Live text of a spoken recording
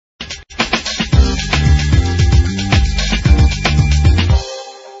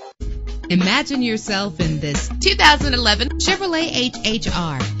Imagine yourself in this 2011 Chevrolet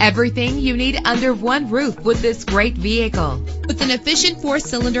HHR. Everything you need under one roof with this great vehicle. With an efficient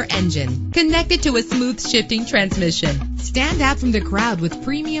 4-cylinder engine connected to a smooth shifting transmission. Stand out from the crowd with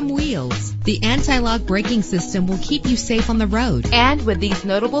premium wheels. The anti-lock braking system will keep you safe on the road. And with these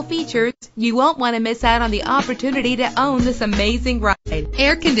notable features, you won't want to miss out on the opportunity to own this amazing ride.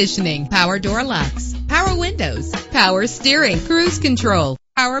 Air conditioning, power door locks, power windows, power steering, cruise control,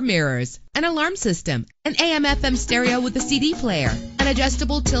 power mirrors, an alarm system, an AM/FM stereo with a CD player, an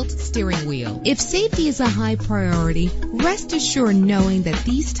adjustable tilt steering wheel. If safety is a high priority, rest assured knowing that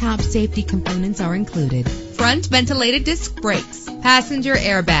these top safety components are included. Front ventilated disc brakes, passenger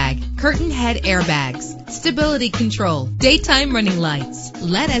airbag, curtain head airbags, stability control, daytime running lights.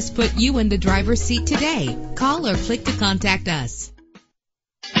 Let us put you in the driver's seat today. Call or click to contact us.